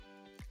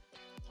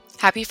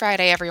Happy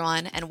Friday,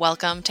 everyone, and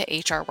welcome to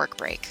HR Work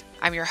Break.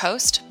 I'm your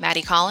host,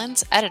 Maddie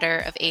Collins,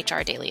 editor of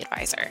HR Daily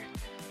Advisor.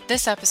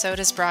 This episode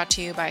is brought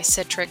to you by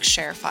Citrix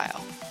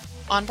ShareFile.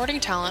 Onboarding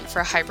talent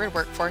for a hybrid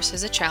workforce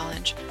is a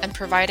challenge, and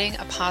providing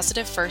a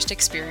positive first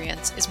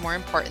experience is more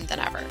important than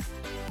ever.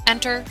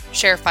 Enter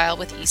ShareFile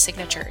with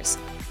e-signatures,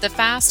 the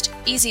fast,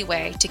 easy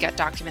way to get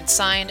documents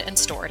signed and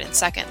stored in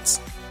seconds.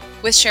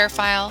 With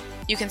ShareFile,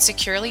 you can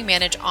securely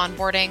manage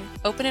onboarding,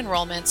 open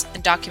enrollments,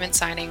 and document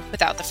signing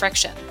without the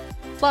friction.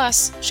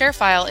 Plus,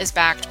 ShareFile is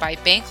backed by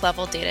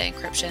bank-level data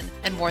encryption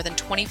and more than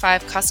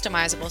 25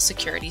 customizable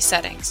security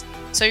settings,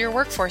 so your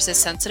workforce's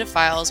sensitive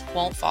files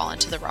won't fall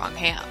into the wrong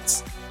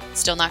hands.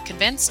 Still not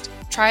convinced?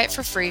 Try it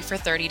for free for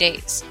 30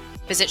 days.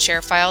 Visit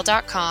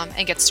sharefile.com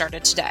and get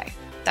started today.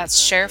 That's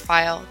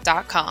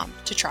sharefile.com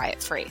to try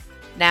it free.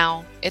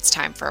 Now, it's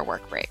time for a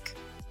work break.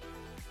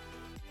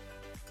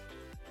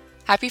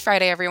 Happy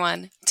Friday,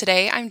 everyone.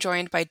 Today, I'm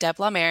joined by Deb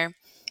Lamer,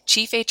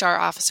 Chief HR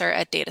Officer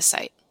at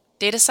DataSite.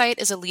 DataSite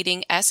is a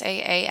leading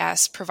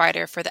SaaS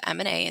provider for the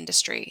M&A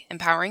industry,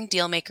 empowering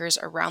dealmakers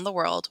around the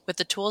world with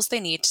the tools they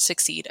need to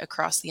succeed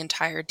across the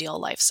entire deal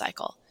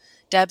lifecycle.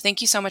 Deb,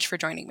 thank you so much for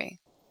joining me.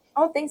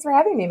 Oh, thanks for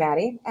having me,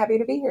 Maddie. Happy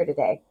to be here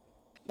today.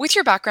 With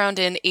your background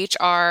in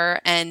HR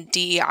and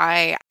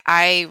DEI,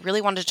 I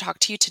really wanted to talk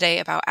to you today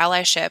about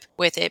allyship,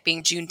 with it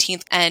being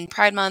Juneteenth and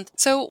Pride Month.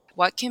 So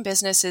what can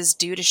businesses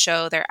do to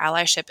show their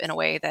allyship in a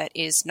way that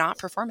is not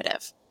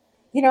performative?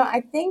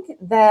 I think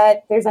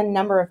that there's a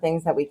number of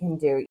things that we can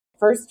do.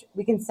 First,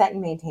 we can set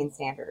and maintain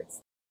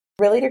standards,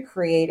 really to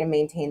create and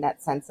maintain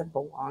that sense of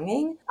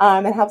belonging.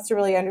 It helps to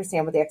really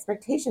understand what the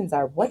expectations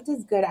are. What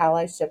does good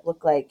allyship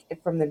look like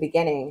from the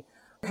beginning?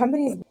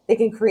 Companies, they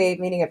can create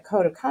meaning of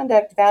code of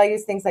conduct,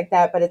 values, things like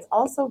that, but it's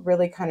also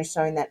really kind of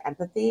showing that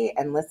empathy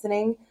and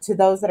listening to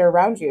those that are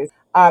around you.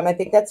 I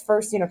think that's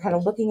first, kind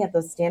of looking at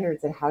those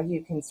standards and how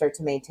you can start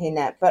to maintain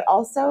that, but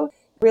also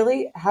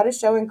really how to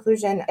show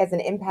inclusion as an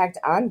impact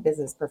on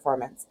business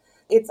performance.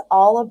 It's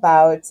all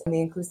about the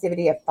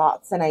inclusivity of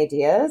thoughts and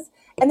ideas,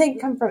 and they can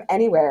come from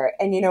anywhere.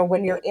 And,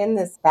 when you're in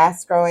this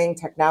fast growing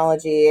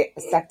technology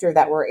sector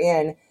that we're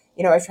in,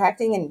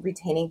 attracting and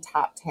retaining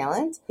top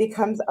talent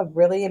becomes a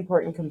really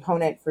important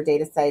component for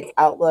DataSite's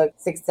outlook,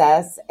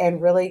 success,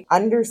 and really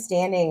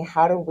understanding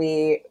how do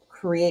we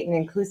create an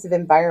inclusive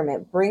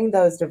environment, bring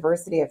those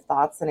diversity of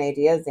thoughts and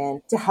ideas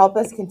in to help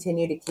us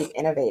continue to keep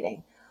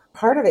innovating.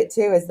 Part of it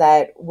too is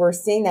that we're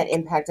seeing that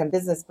impact on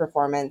business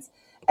performance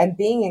and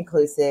being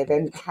inclusive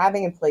and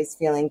having employees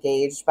feel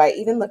engaged by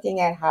even looking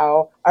at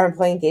how our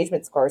employee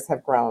engagement scores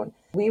have grown.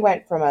 We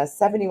went from a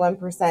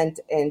 71%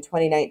 in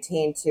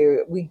 2019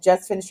 to, we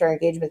just finished our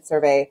engagement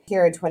survey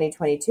here in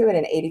 2022 at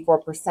an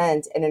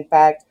 84%. And in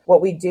fact,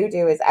 what we do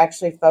is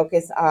actually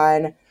focus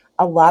on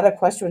a lot of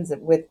questions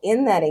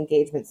within that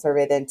engagement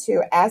survey then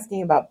too,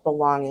 asking about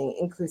belonging,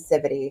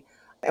 inclusivity.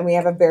 And we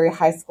have a very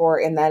high score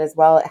in that as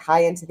well,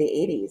 high into the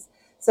 80s.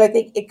 So I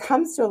think it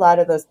comes to a lot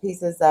of those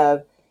pieces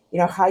of,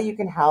 how you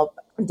can help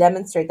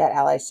demonstrate that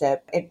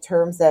allyship in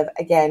terms of,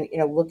 again,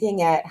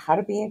 looking at how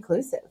to be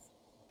inclusive.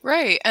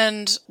 Right.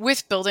 And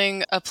with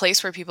building a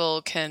place where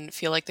people can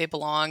feel like they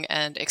belong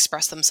and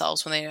express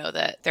themselves when they know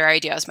that their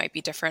ideas might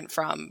be different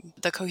from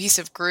the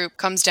cohesive group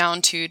comes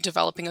down to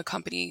developing a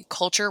company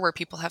culture where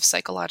people have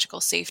psychological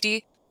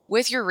safety.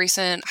 With your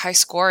recent high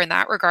score in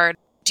that regard,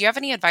 do you have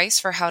any advice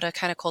for how to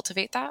kind of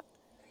cultivate that?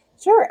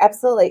 Sure,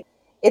 absolutely.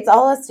 It's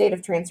all a state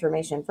of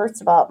transformation. First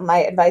of all, my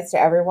advice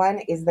to everyone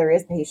is there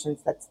is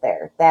patience that's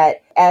there.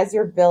 That as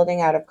you're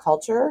building out a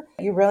culture,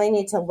 you really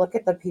need to look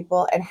at the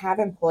people and have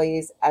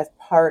employees as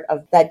part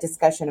of that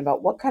discussion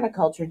about what kind of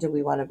culture do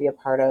we want to be a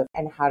part of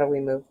and how do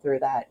we move through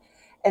that.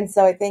 And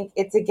so I think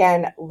it's,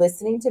 again,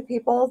 listening to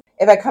people.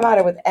 If I come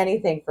out with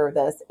anything for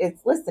this,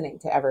 it's listening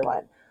to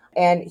everyone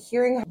and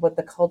hearing what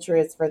the culture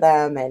is for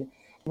them and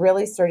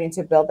really starting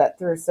to build that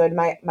through. So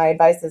my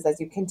advice is, as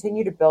you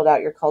continue to build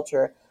out your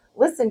culture,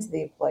 listen to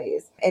the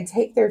employees and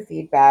take their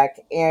feedback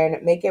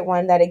and make it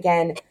one that,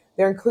 again,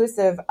 they're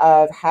inclusive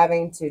of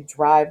having to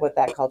drive what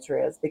that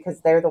culture is, because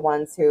they're the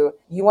ones who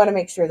you want to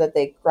make sure that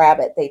they grab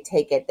it, they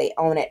take it, they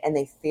own it, and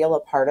they feel a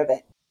part of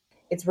it.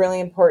 It's really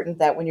important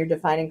that when you're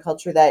defining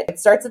culture that it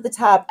starts at the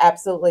top,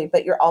 absolutely,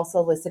 but you're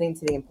also listening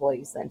to the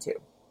employees then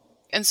too.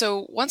 And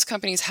so once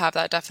companies have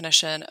that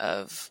definition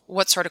of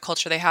what sort of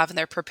culture they have and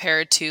they're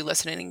prepared to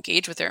listen and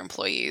engage with their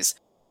employees,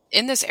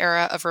 in this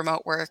era of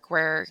remote work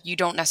where you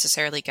don't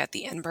necessarily get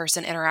the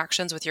in-person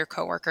interactions with your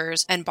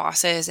coworkers and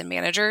bosses and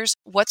managers,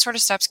 what sort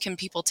of steps can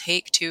people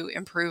take to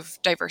improve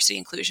diversity,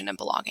 inclusion, and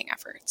belonging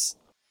efforts?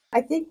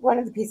 I think one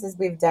of the pieces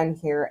we've done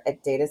here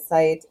at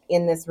DataSite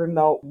in this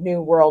remote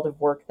new world of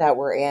work that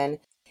we're in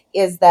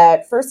is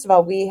that, first of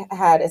all, we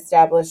had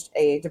established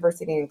a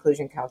diversity and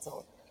inclusion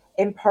council.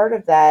 And part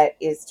of that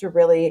is to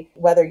really,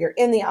 whether you're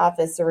in the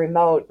office or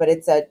remote, but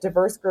it's a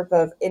diverse group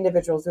of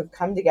individuals who've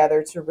come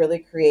together to really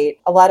create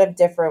a lot of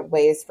different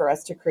ways for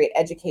us to create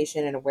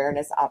education and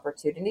awareness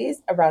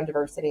opportunities around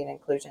diversity and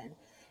inclusion.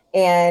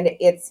 And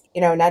it's,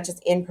 not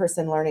just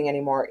in-person learning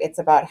anymore. It's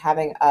about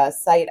having a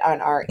site on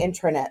our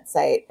intranet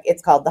site.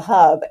 It's called The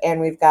Hub. And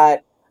we've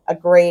got a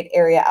great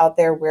area out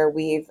there where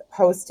we've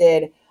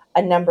posted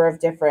a number of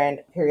different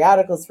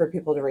periodicals for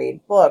people to read,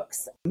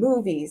 books,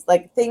 movies,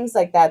 like things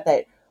like that,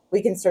 that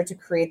we can start to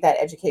create that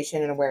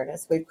education and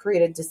awareness. We've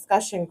created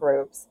discussion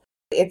groups.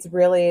 It's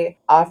really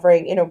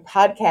offering,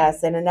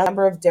 podcasts and a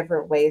number of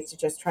different ways to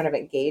just try to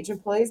engage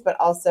employees, but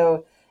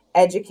also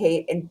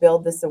educate and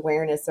build this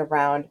awareness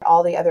around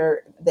all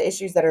the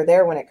issues that are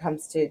there when it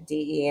comes to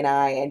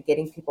DE&I and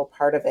getting people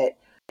part of it.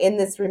 In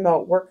this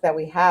remote work that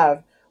we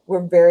have,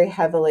 we're very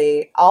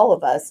heavily, all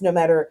of us, no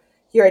matter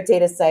here at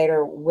DataCite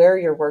or where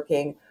you're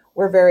working,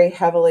 we're very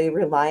heavily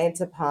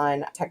reliant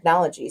upon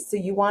technology. So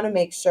you want to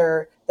make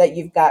sure that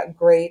you've got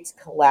great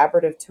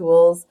collaborative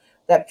tools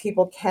that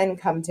people can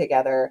come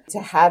together to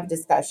have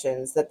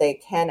discussions, that they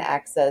can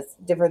access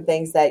different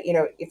things that,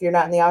 if you're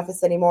not in the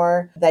office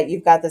anymore, that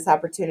you've got this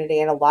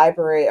opportunity and a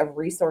library of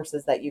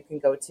resources that you can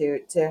go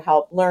to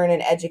help learn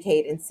and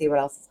educate and see what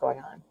else is going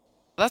on.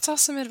 That's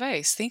awesome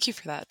advice. Thank you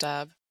for that,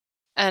 Deb.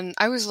 And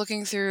I was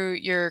looking through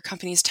your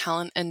company's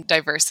talent and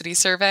diversity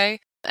survey,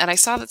 and I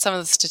saw that some of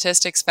the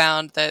statistics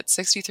found that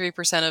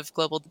 63% of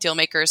global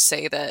dealmakers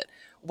say that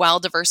while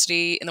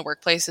diversity in the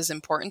workplace is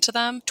important to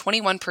them,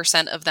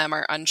 21% of them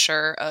are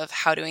unsure of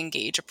how to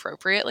engage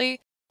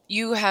appropriately.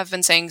 You have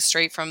been saying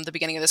straight from the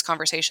beginning of this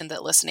conversation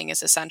that listening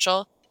is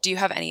essential. Do you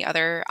have any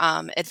other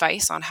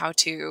advice on how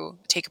to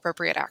take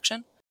appropriate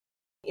action?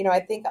 I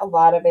think a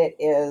lot of it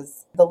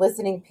is the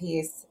listening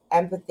piece,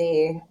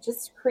 empathy,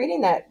 just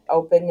creating that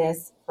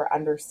openness for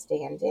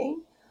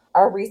understanding.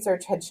 Our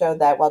research had showed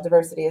that while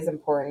diversity is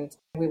important,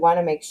 we want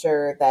to make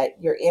sure that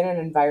you're in an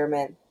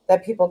environment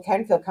that people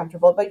can feel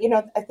comfortable. But,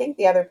 I think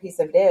the other piece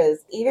of it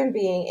is even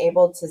being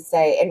able to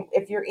say, and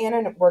if you're in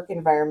a work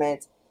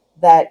environment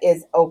that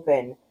is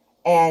open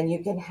and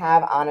you can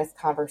have honest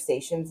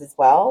conversations as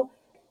well,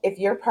 if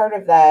you're part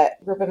of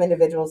that group of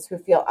individuals who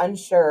feel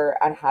unsure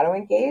on how to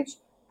engage,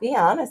 be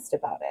honest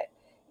about it.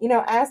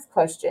 Ask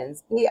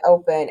questions, be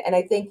open. And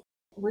I think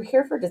we're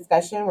here for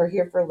discussion. We're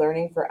here for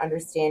learning, for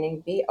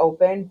understanding. Be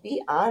open,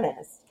 be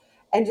honest,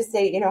 and just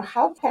say,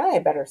 how can I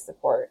better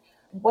support?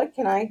 What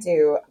can I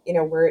do,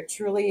 where it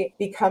truly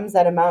becomes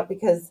that amount?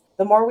 Because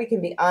the more we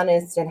can be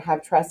honest and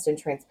have trust and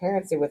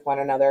transparency with one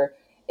another,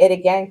 it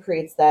again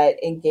creates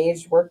that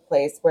engaged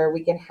workplace where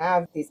we can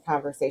have these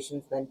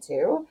conversations then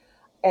too.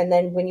 And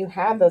then when you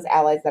have those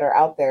allies that are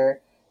out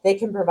there, they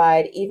can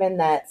provide even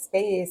that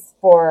space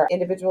for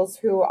individuals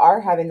who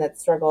are having that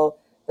struggle,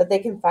 that they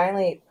can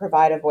finally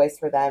provide a voice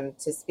for them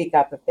to speak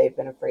up if they've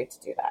been afraid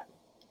to do that.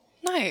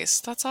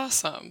 Nice. That's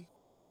awesome.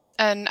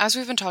 And as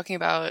we've been talking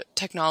about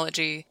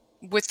technology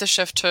with the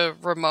shift to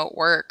remote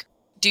work,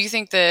 do you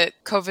think that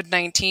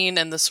COVID-19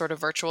 and the sort of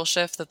virtual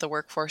shift that the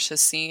workforce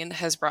has seen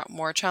has brought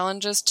more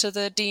challenges to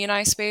the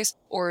D&I space,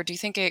 or do you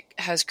think it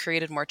has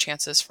created more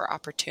chances for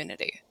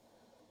opportunity?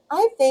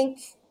 I think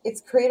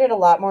it's created a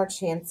lot more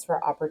chance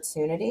for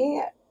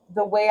opportunity.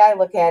 The way I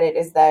look at it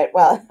is that,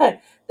 well,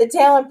 the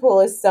talent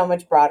pool is so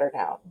much broader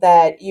now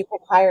that you can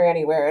hire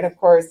anywhere. And of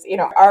course,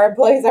 our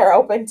employees are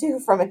open too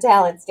from a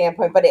talent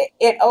standpoint, but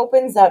it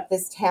opens up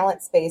this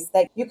talent space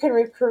that you can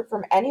recruit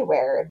from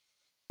anywhere.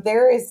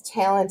 There is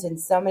talent in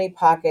so many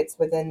pockets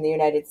within the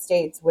United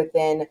States,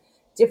 within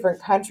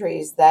different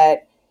countries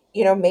that,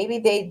 maybe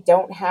they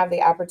don't have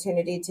the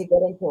opportunity to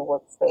get into a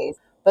workspace,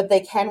 but they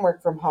can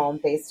work from home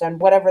based on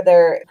whatever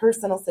their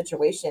personal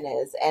situation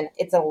is. And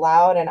it's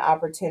allowed an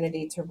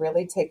opportunity to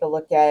really take a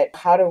look at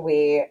how do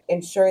we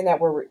ensuring that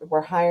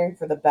we're hiring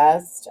for the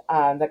best,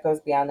 that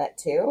goes beyond that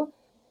too.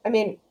 I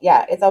mean,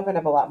 yeah, it's opened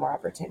up a lot more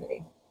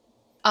opportunity.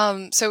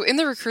 So in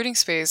the recruiting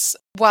space,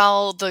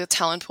 while the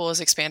talent pool has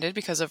expanded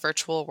because of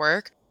virtual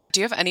work, do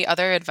you have any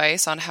other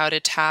advice on how to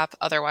tap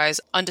otherwise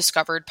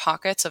undiscovered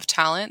pockets of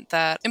talent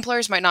that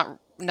employers might not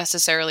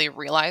necessarily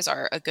realize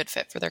are a good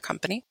fit for their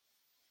company?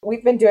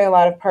 We've been doing a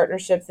lot of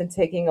partnerships and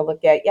taking a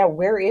look at,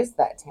 where is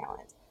that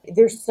talent?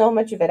 There's so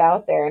much of it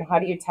out there, and how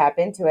do you tap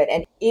into it?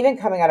 And even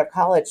coming out of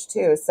college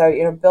too. So,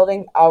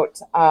 building out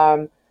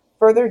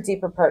further,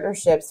 deeper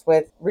partnerships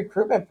with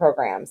recruitment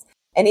programs,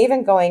 and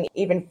even going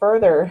even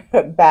further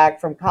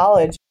back from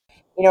college.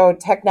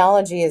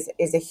 Technology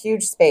is a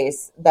huge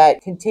space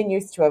that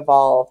continues to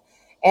evolve.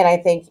 And I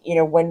think,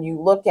 when you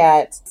look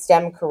at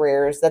STEM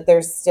careers, that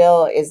there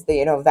still is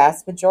the,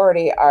 vast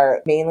majority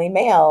are mainly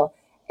male.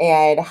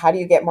 And how do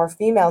you get more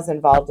females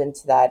involved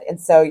into that?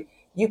 And so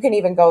you can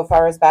even go as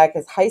far as back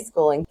as high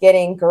school and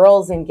getting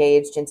girls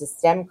engaged into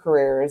STEM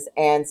careers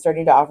and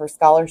starting to offer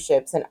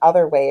scholarships and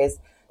other ways,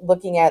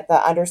 looking at the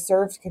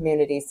underserved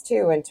communities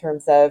too, in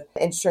terms of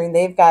ensuring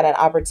they've got an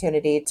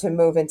opportunity to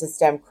move into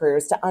STEM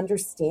careers, to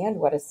understand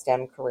what a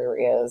STEM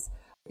career is,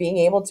 being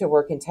able to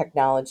work in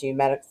technology,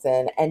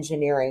 medicine,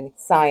 engineering,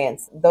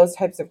 science, those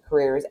types of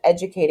careers,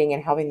 educating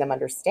and helping them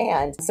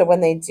understand. So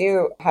when they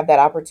do have that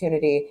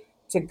opportunity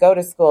to go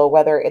to school,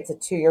 whether it's a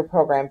 2-year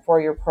program,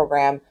 4-year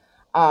program,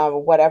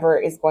 whatever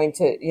is going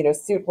to,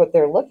 suit what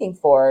they're looking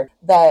for,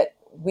 that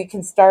we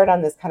can start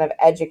on this kind of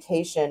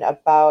education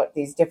about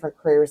these different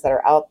careers that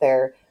are out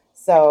there,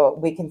 so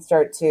we can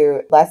start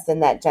to lessen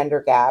that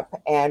gender gap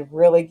and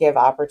really give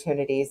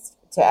opportunities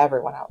to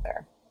everyone out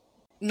there.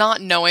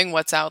 not knowing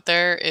what's out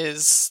there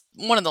is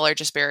one of the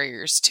largest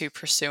barriers to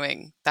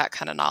pursuing that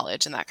kind of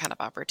knowledge and that kind of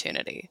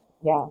opportunity.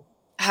 Yeah.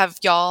 Have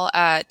y'all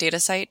at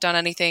DataSite done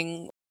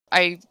anything?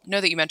 I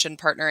know that you mentioned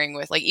partnering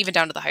with like even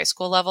down to the high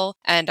school level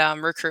and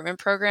recruitment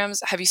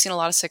programs. Have you seen a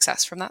lot of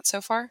success from that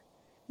so far?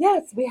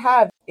 Yes, we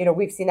have.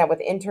 We've seen that with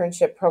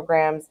internship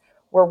programs.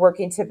 We're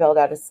working to build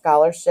out a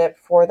scholarship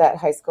for that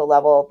high school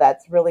level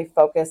that's really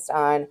focused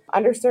on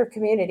underserved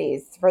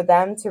communities for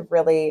them to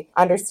really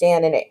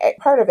understand. And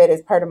part of it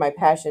is part of my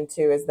passion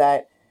too, is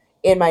that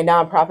in my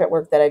nonprofit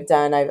work that I've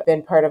done, I've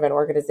been part of an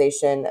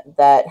organization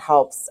that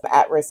helps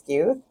at-risk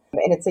youth.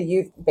 And it's a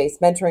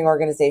youth-based mentoring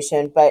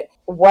organization. But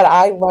what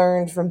I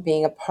learned from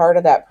being a part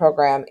of that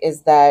program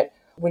is that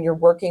when you're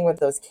working with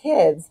those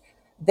kids,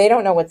 they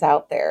don't know what's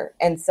out there.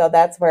 And so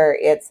that's where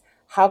it's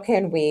how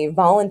can we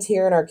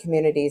volunteer in our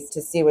communities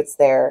to see what's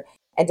there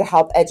and to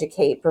help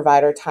educate,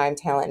 provide our time,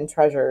 talent, and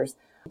treasures.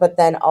 But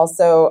then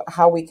also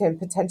how we can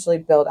potentially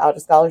build out a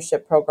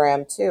scholarship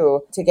program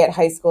too to get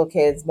high school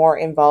kids more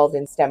involved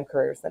in STEM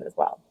careers then as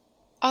well.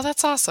 Oh,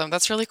 that's awesome.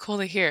 That's really cool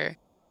to hear.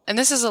 And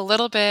this is a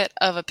little bit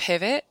of a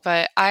pivot,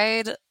 but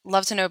I'd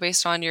love to know,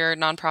 based on your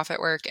nonprofit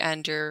work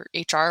and your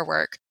HR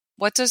work,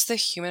 what does the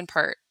human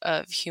part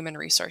of human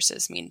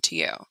resources mean to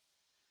you?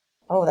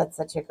 Oh, that's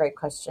such a great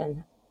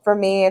question. For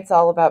me, it's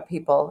all about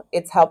people.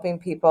 It's helping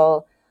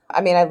people.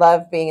 I mean, I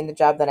love being in the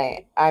job that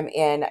I'm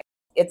in.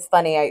 It's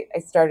funny, I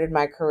started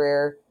my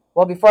career.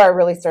 Well, before I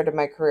really started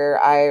my career,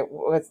 I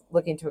was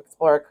looking to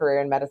explore a career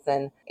in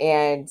medicine,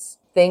 and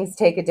things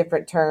take a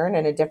different turn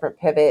and a different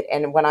pivot.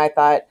 And when I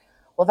thought,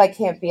 well, if I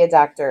can't be a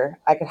doctor,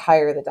 I could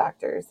hire the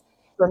doctors.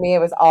 For me, it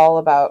was all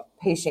about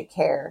patient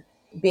care.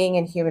 Being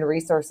in human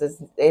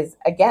resources is,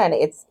 again,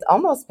 it's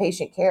almost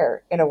patient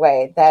care in a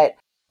way that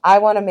I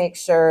want to make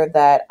sure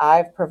that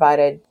I've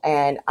provided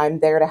and I'm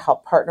there to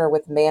help partner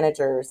with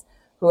managers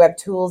who have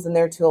tools in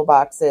their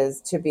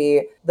toolboxes to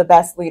be the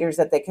best leaders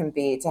that they can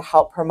be, to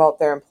help promote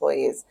their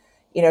employees,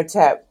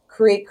 to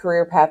create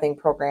career pathing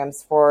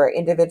programs for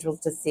individuals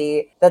to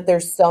see that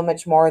there's so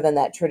much more than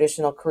that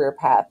traditional career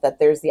path, that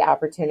there's the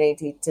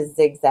opportunity to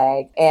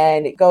zigzag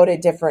and go to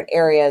different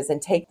areas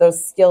and take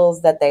those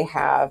skills that they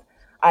have.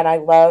 And I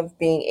love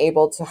being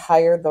able to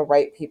hire the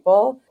right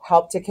people,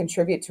 help to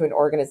contribute to an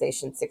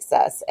organization's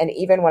success. And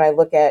even when I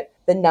look at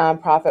the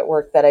nonprofit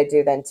work that I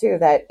do then too,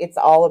 that it's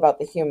all about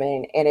the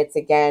human. And it's,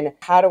 again,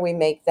 how do we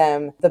make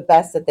them the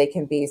best that they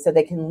can be so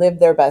they can live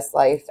their best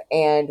life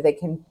and they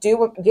can do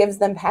what gives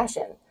them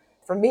passion.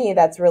 For me,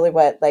 that's really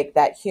what like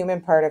that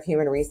human part of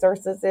human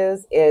resources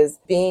is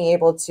being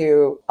able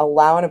to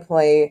allow an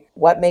employee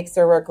what makes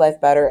their work life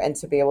better and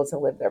to be able to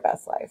live their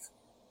best life.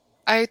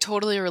 I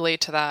totally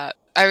relate to that.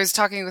 I was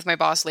talking with my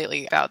boss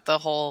lately about the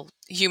whole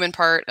human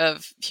part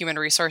of human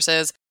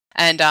resources.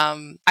 And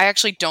I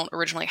actually don't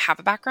originally have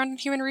a background in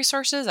human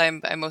resources.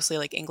 I'm mostly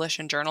like English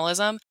and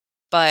journalism.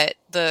 But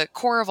the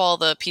core of all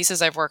the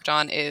pieces I've worked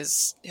on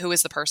is who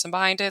is the person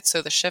behind it.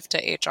 So the shift to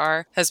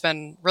HR has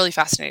been really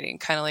fascinating,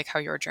 kind of like how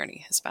your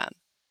journey has been.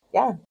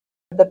 Yeah.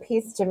 The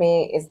piece to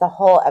me is the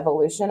whole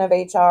evolution of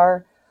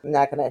HR. I'm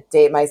not going to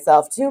date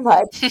myself too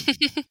much.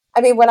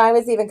 I mean, when I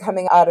was even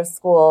coming out of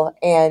school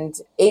and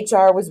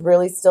HR was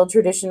really still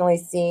traditionally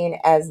seen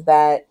as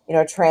that,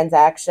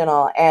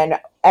 transactional. And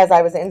as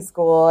I was in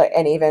school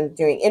and even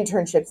doing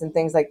internships and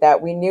things like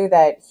that, we knew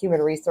that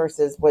human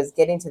resources was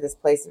getting to this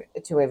place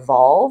to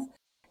evolve.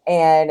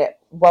 And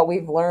what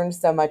we've learned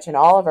so much in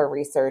all of our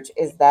research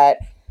is that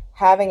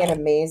having an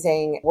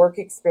amazing work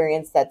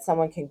experience that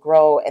someone can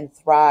grow and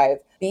thrive,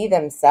 be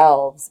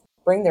themselves,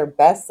 bring their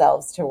best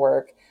selves to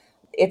work.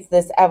 It's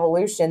this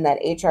evolution that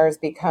HR has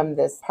become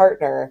this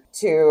partner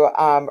to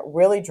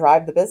really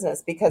drive the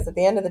business, because at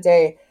the end of the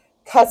day,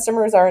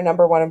 customers are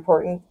number one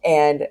important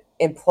and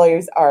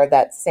employees are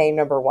that same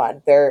number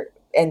one.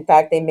 In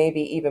fact, they may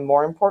be even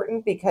more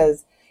important,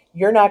 because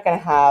you're not going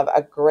to have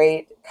a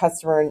great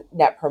customer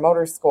net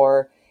promoter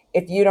score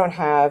if you don't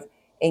have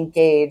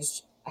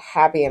engaged,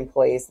 happy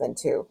employees then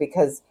too,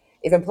 because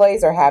if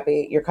employees are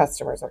happy, your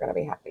customers are going to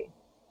be happy.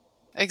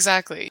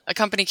 Exactly. A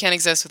company can't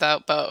exist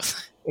without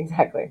both.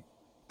 Exactly.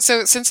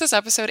 So since this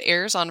episode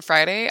airs on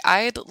Friday,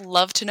 I'd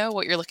love to know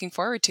what you're looking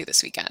forward to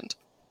this weekend.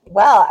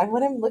 Well,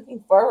 what I'm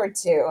looking forward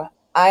to,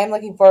 I am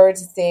looking forward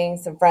to seeing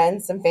some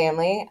friends, some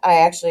family. I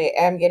actually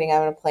am getting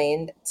on a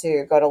plane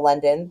to go to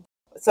London.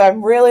 So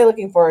I'm really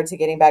looking forward to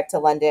getting back to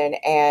London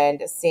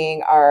and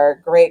seeing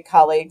our great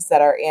colleagues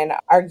that are in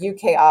our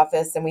UK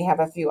office. And we have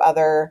a few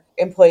other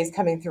employees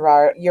coming through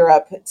our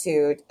Europe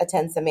to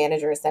attend some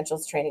manager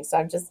essentials training.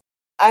 So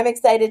I'm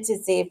excited to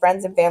see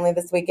friends and family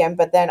this weekend,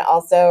 but then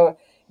also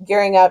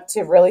gearing up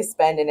to really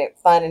spend a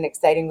fun and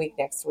exciting week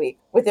next week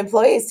with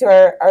employees who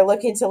are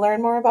looking to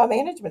learn more about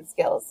management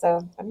skills.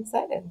 So I'm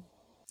excited.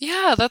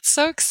 Yeah, that's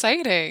so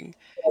exciting.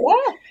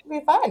 Yeah, it'll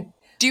be fun.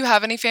 Do you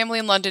have any family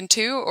in London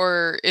too,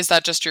 or is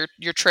that just your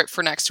trip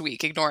for next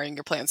week, ignoring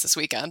your plans this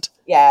weekend?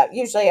 Yeah,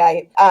 usually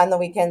on the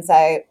weekends,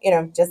 I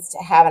just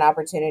have an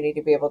opportunity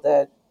to be able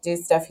to do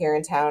stuff here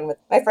in town with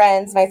my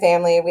friends, my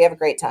family. We have a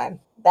great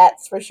time.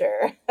 That's for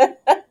sure.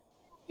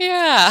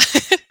 Yeah,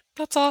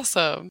 That's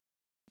awesome.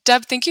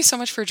 Deb, thank you so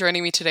much for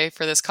joining me today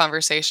for this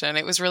conversation.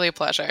 It was really a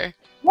pleasure.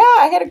 Yeah,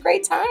 I had a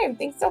great time.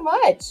 Thanks so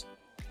much.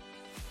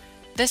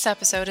 This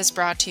episode is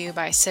brought to you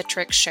by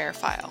Citrix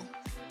ShareFile.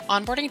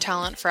 Onboarding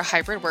talent for a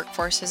hybrid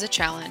workforce is a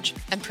challenge,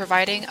 and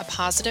providing a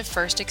positive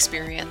first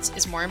experience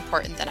is more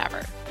important than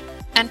ever.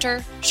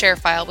 Enter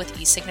ShareFile with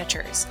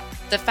e-signatures,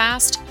 the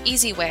fast,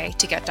 easy way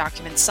to get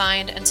documents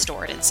signed and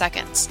stored in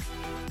seconds.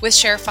 With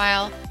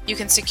ShareFile, you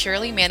can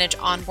securely manage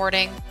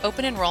onboarding,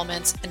 open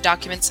enrollments, and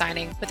document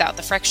signing without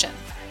the friction.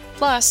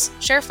 Plus,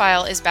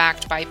 ShareFile is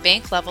backed by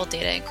bank-level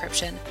data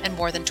encryption and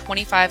more than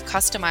 25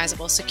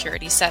 customizable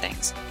security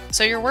settings,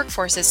 so your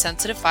workforce's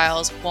sensitive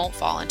files won't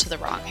fall into the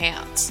wrong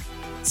hands.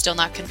 Still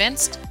not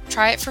convinced?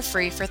 Try it for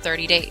free for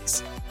 30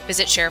 days.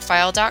 Visit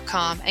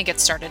sharefile.com and get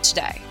started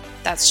today.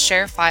 That's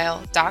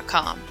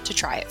sharefile.com to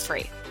try it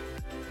free.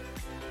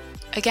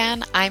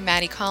 Again, I'm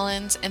Maddie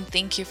Collins, and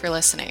thank you for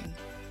listening.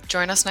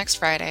 Join us next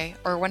Friday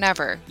or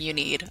whenever you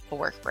need a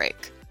work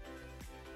break.